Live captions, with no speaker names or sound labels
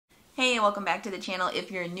Hey, welcome back to the channel. If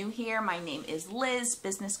you're new here, my name is Liz,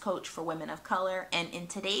 business coach for women of color, and in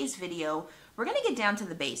today's video, we're going to get down to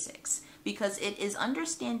the basics because it is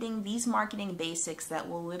understanding these marketing basics that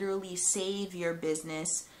will literally save your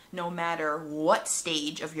business no matter what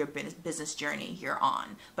stage of your business journey you're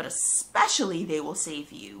on, but especially they will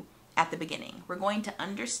save you at the beginning. We're going to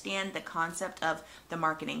understand the concept of the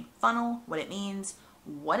marketing funnel, what it means,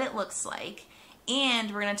 what it looks like,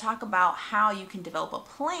 and we're going to talk about how you can develop a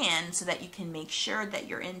plan so that you can make sure that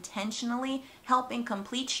you're intentionally helping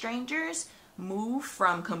complete strangers move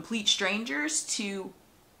from complete strangers to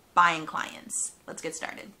buying clients. Let's get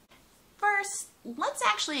started. First, let's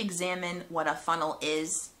actually examine what a funnel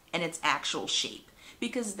is and its actual shape,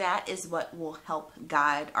 because that is what will help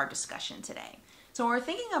guide our discussion today. So when we're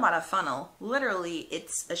thinking about a funnel, literally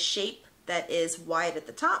it's a shape that is wide at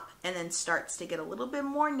the top and then starts to get a little bit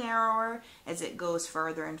more narrower as it goes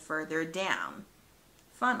further and further down.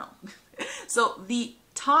 Funnel. So the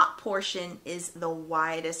top portion is the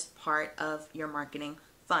widest part of your marketing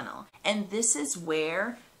funnel. And this is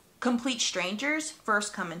where complete strangers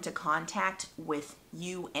first come into contact with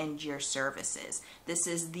you and your services. This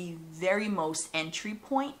is the very most entry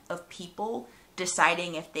point of people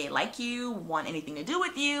deciding if they like you, want anything to do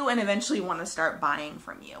with you, and eventually want to start buying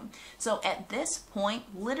from you. So at this point,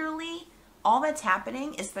 literally all that's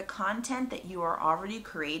happening is the content that you are already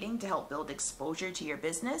creating to help build exposure to your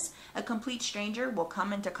business. A complete stranger will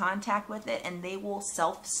come into contact with it and they will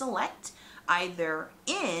self-select either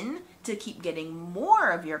in to keep getting more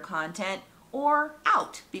of your content or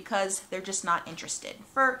out because they're just not interested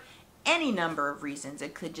for any number of reasons.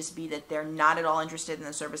 It could just be that they're not at all interested in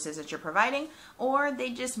the services that you're providing, or they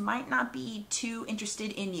just might not be too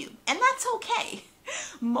interested in you. And that's okay.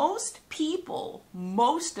 Most people,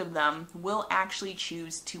 most of them will actually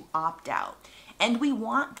choose to opt out. And we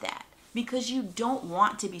want that because you don't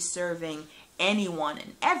want to be serving anyone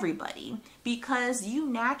and everybody because you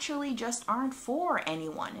naturally just aren't for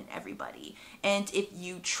anyone and everybody. And if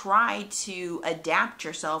you try to adapt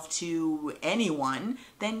yourself to anyone,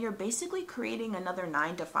 then you're basically creating another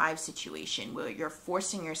 9-to-5 situation where you're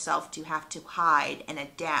forcing yourself to have to hide and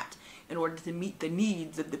adapt in order to meet the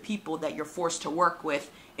needs of the people that you're forced to work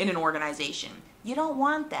with in an organization. You don't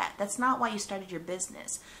want that. That's not why you started your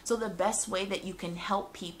business. So the best way that you can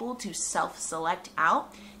help people to self-select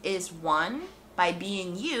out is, one, by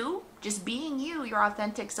being you, just being you, your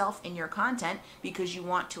authentic self in your content, because you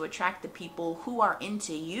want to attract the people who are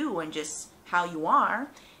into you and just how you are.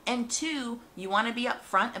 And two, you want to be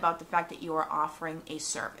upfront about the fact that you are offering a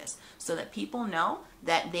service so that people know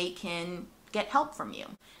that they can get help from you.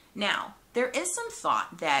 Now, there is some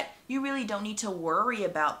thought that you really don't need to worry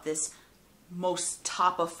about this most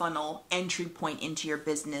top of funnel entry point into your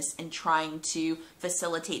business and trying to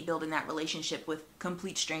facilitate building that relationship with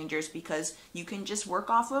complete strangers because you can just work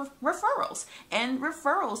off of referrals, and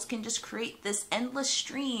referrals can just create this endless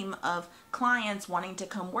stream of clients wanting to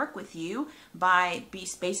come work with you by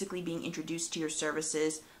basically being introduced to your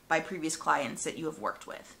services by previous clients that you have worked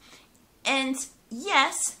with. And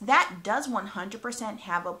yes, that does 100%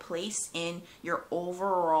 have a place in your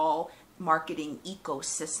overall marketing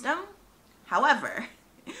ecosystem. However,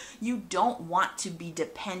 you don't want to be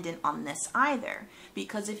dependent on this either,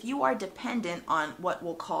 because if you are dependent on what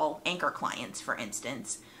we'll call anchor clients, for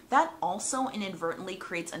instance, that also inadvertently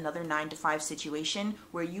creates another 9-to-5 situation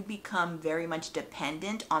where you become very much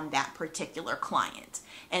dependent on that particular client.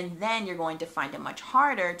 And then you're going to find it much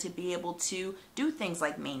harder to be able to do things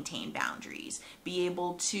like maintain boundaries, be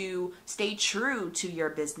able to stay true to your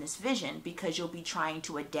business vision, because you'll be trying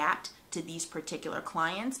to adapt to these particular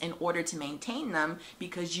clients in order to maintain them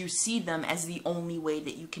because you see them as the only way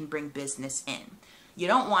that you can bring business in. You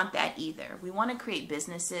don't want that either. We want to create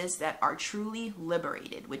businesses that are truly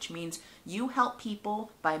liberated, which means you help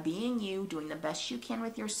people by being you, doing the best you can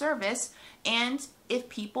with your service, and if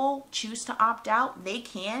people choose to opt out, they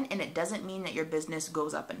can, and it doesn't mean that your business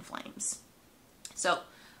goes up in flames. So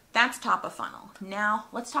that's top of funnel. Now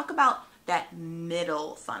let's talk about that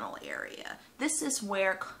middle funnel area. This is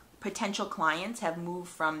where potential clients have moved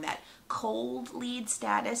from that cold lead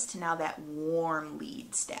status to now that warm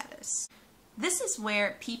lead status. This is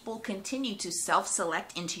where people continue to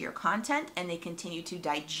self-select into your content and they continue to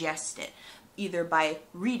digest it, either by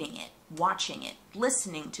reading it, watching it,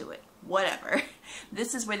 listening to it, whatever.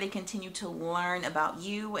 This is where they continue to learn about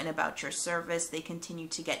you and about your service. They continue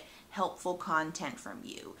to get helpful content from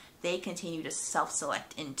you. They continue to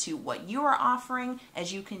self-select into what you are offering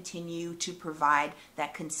as you continue to provide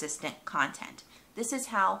that consistent content. This is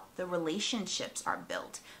how the relationships are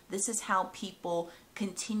built. This is how people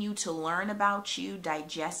continue to learn about you,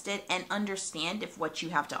 digest it, and understand if what you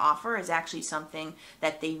have to offer is actually something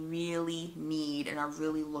that they really need and are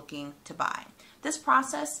really looking to buy. This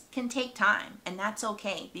process can take time, and that's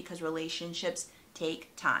okay because relationships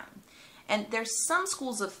take time. And there's some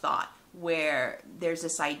schools of thought where there's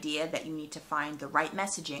this idea that you need to find the right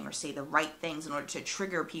messaging or say the right things in order to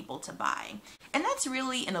trigger people to buy. And that's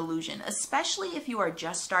really an illusion, especially if you are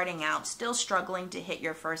just starting out, still struggling to hit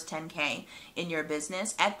your first 10K in your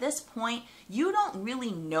business. At this point, you don't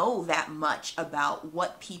really know that much about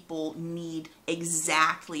what people need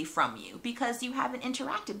exactly from you because you haven't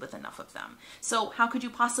interacted with enough of them. So how could you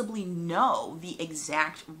possibly know the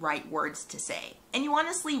exact right words to say? And you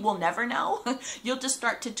honestly will never know. You'll just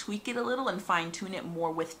start to tweak it a little and fine tune it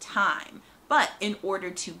more with time. But in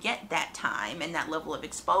order to get that time and that level of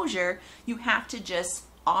exposure, you have to just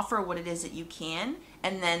offer what it is that you can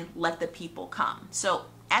and then let the people come. So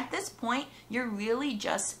at this point, you're really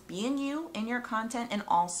just being you in your content and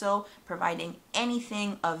also providing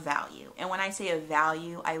anything of value. And when I say of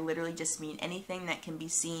value, I literally just mean anything that can be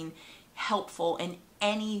seen helpful in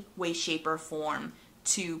any way, shape, or form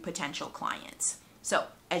to potential clients. So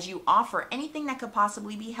as you offer anything that could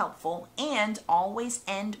possibly be helpful and always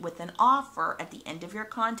end with an offer at the end of your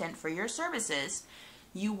content for your services,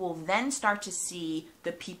 you will then start to see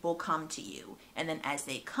the people come to you. And then as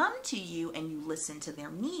they come to you and you listen to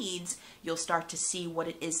their needs, you'll start to see what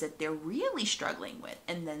it is that they're really struggling with.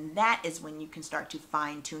 And then that is when you can start to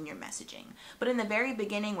fine tune your messaging. But in the very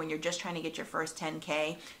beginning, when you're just trying to get your first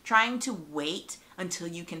 10K, trying to wait until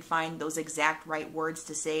you can find those exact right words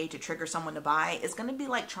to say to trigger someone to buy is going to be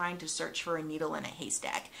like trying to search for a needle in a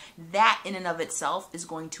haystack. That in and of itself is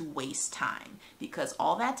going to waste time because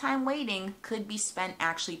all that time waiting could be spent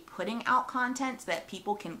actually putting out content so that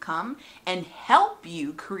people can come and help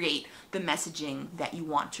you create the messaging that you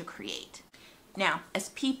want to create. Now, as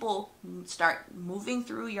people start moving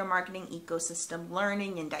through your marketing ecosystem,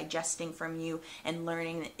 learning and digesting from you and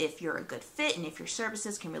learning if you're a good fit and if your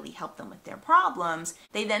services can really help them with their problems,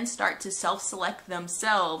 they then start to self-select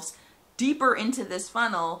themselves deeper into this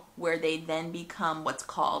funnel where they then become what's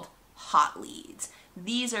called hot leads.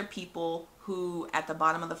 These are people who at the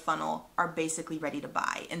bottom of the funnel are basically ready to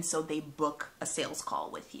buy, and so they book a sales call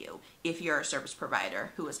with you. If you're a service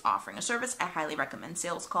provider who is offering a service, I highly recommend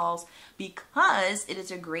sales calls because it is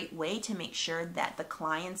a great way to make sure that the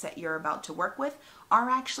clients that you're about to work with are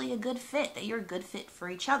actually a good fit, that you're a good fit for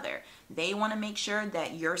each other. They want to make sure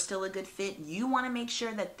that you're still a good fit. You want to make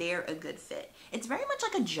sure that they're a good fit. It's very much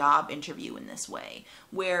like a job interview in this way,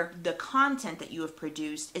 where the content that you have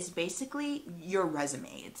produced is basically your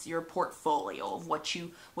resume. It's your portfolio of what you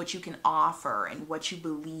can offer and what you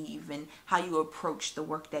believe and how you approach the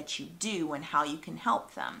work that you do and how you can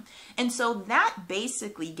help them. And so that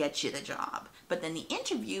basically gets you the job. But then the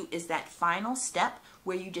interview is that final step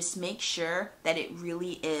where you just make sure that it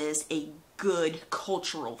really is a good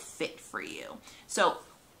cultural fit for you. So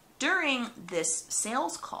during this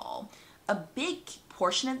sales call, a big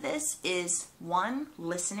portion of this is one,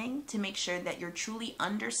 listening to make sure that you're truly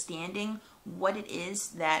understanding what it is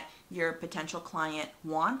that your potential client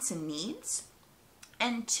wants and needs.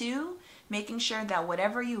 And two, making sure that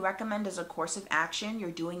whatever you recommend as a course of action, you're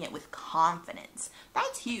doing it with confidence.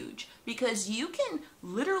 That's huge because you can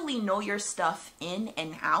literally know your stuff in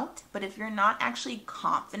and out, but if you're not actually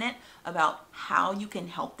confident about how you can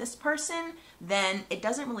help this person, then it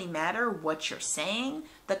doesn't really matter what you're saying.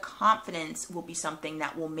 The confidence will be something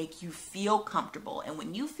that will make you feel comfortable. And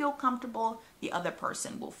when you feel comfortable, the other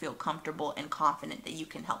person will feel comfortable and confident that you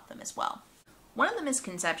can help them as well. One of the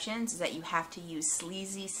misconceptions is that you have to use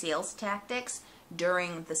sleazy sales tactics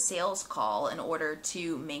during the sales call in order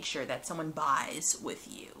to make sure that someone buys with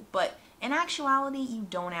you. But in actuality, you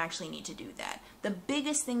don't actually need to do that. The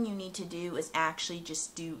biggest thing you need to do is actually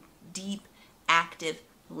just do deep, active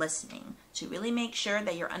listening to really make sure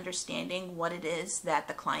that you're understanding what it is that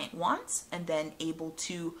the client wants and then able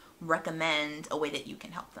to recommend a way that you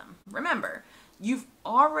can help them. Remember, you've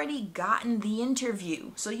already gotten the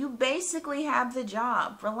interview, so you basically have the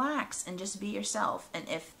job. Relax and just be yourself. And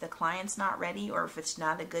if the client's not ready or if it's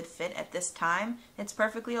not a good fit at this time, it's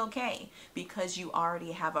perfectly okay because you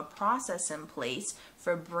already have a process in place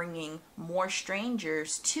for bringing more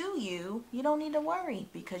strangers to you. You don't need to worry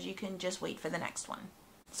because you can just wait for the next one.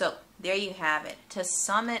 So there you have it. To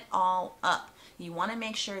sum it all up, you want to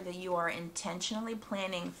make sure that you are intentionally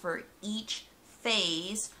planning for each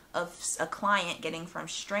phase of a client getting from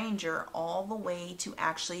stranger all the way to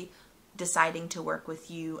actually deciding to work with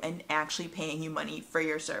you and actually paying you money for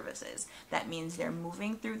your services. That means they're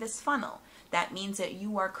moving through this funnel. That means that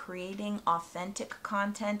you are creating authentic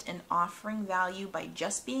content and offering value by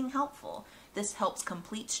just being helpful. This helps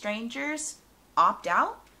complete strangers opt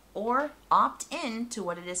out or opt in to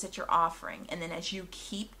what it is that you're offering. And then as you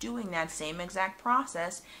keep doing that same exact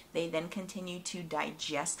process, they then continue to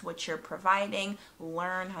digest what you're providing,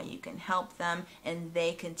 learn how you can help them, and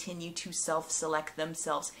they continue to self-select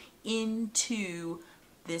themselves into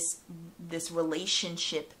this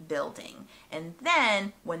relationship building. And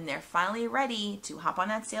then when they're finally ready to hop on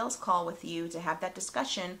that sales call with you to have that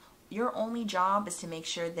discussion, your only job is to make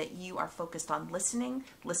sure that you are focused on listening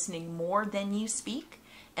more than you speak,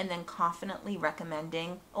 and then confidently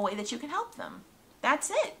recommending a way that you can help them. That's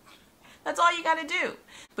it. That's all you got to do.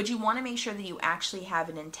 But you want to make sure that you actually have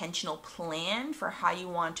an intentional plan for how you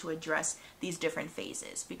want to address these different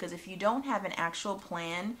phases. Because if you don't have an actual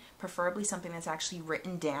plan, preferably something that's actually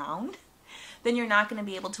written down, then you're not going to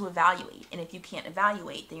be able to evaluate. And if you can't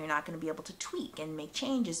evaluate, then you're not going to be able to tweak and make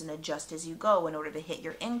changes and adjust as you go in order to hit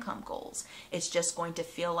your income goals. It's just going to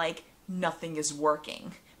feel like nothing is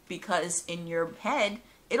working, because in your head,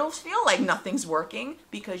 it'll feel like nothing's working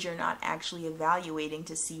because you're not actually evaluating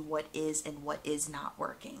to see what is and what is not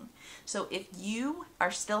working. So if you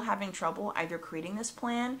are still having trouble either creating this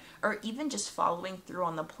plan or even just following through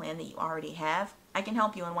on the plan that you already have, I can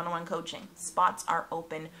help you in one-on-one coaching. Spots are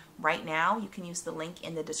open right now. You can use the link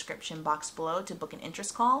in the description box below to book an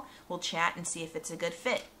interest call. We'll chat and see if it's a good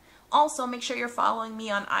fit. Also, make sure you're following me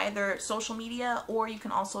on either social media, or you can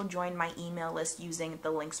also join my email list using the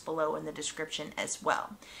links below in the description as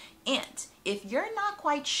well. And if you're not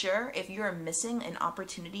quite sure if you're missing an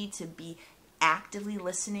opportunity to be actively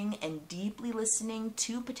listening and deeply listening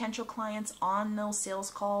to potential clients on those sales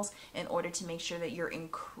calls in order to make sure that you're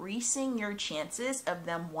increasing your chances of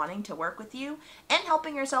them wanting to work with you and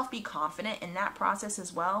helping yourself be confident in that process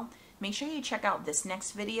as well, make sure you check out this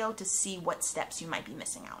next video to see what steps you might be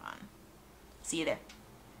missing out on. See you there.